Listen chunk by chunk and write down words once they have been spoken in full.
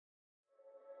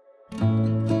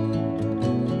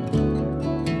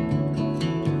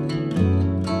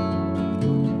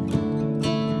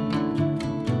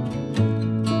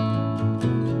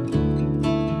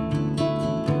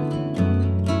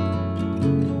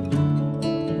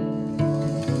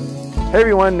Hey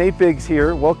everyone, Nate Biggs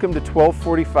here. Welcome to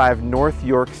 1245 North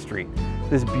York Street.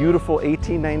 This beautiful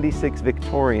 1896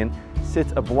 Victorian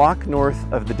sits a block north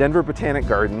of the Denver Botanic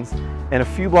Gardens and a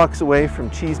few blocks away from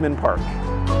Cheeseman Park.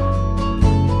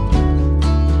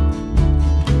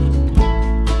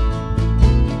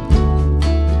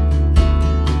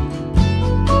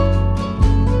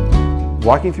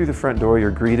 Walking through the front door,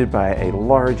 you're greeted by a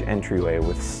large entryway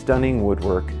with stunning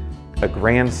woodwork, a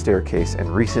grand staircase, and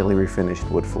recently refinished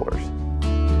wood floors.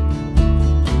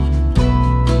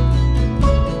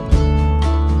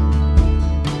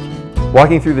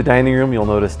 Walking through the dining room, you'll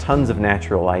notice tons of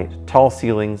natural light, tall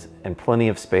ceilings, and plenty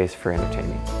of space for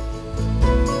entertaining.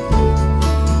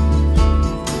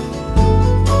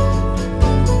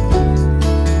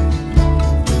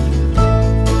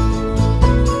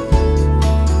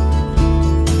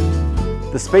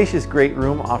 The spacious great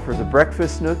room offers a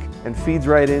breakfast nook and feeds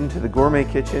right into the gourmet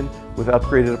kitchen with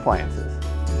upgraded appliances.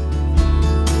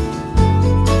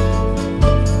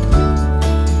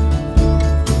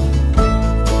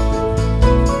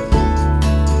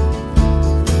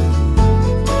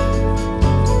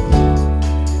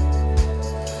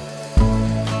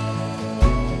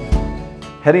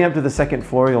 Heading up to the second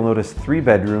floor, you'll notice 3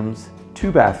 bedrooms,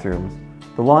 2 bathrooms,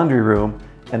 the laundry room,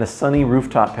 and a sunny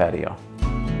rooftop patio.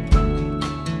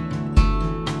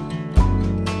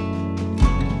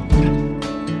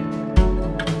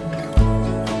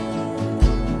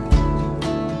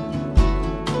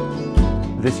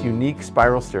 This unique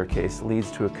spiral staircase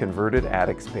leads to a converted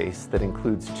attic space that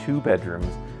includes 2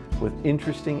 bedrooms with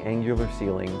interesting angular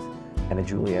ceilings and a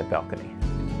Juliet balcony.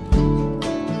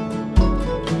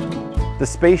 The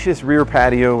spacious rear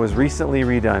patio was recently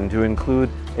redone to include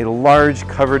a large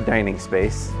covered dining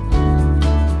space,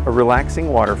 a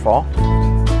relaxing waterfall,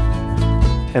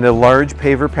 and a large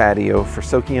paver patio for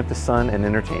soaking up the sun and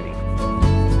entertaining.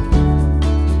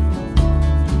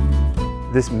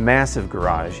 This massive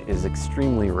garage is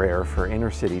extremely rare for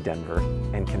inner city Denver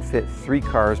and can fit 3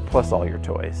 cars plus all your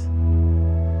toys.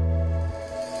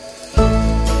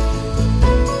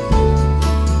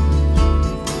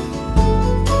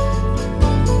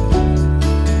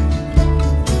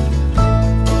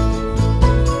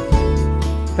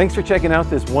 Thanks for checking out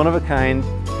this one-of-a-kind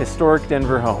historic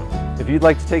Denver home. If you'd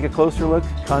like to take a closer look,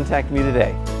 contact me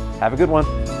today. Have a good one.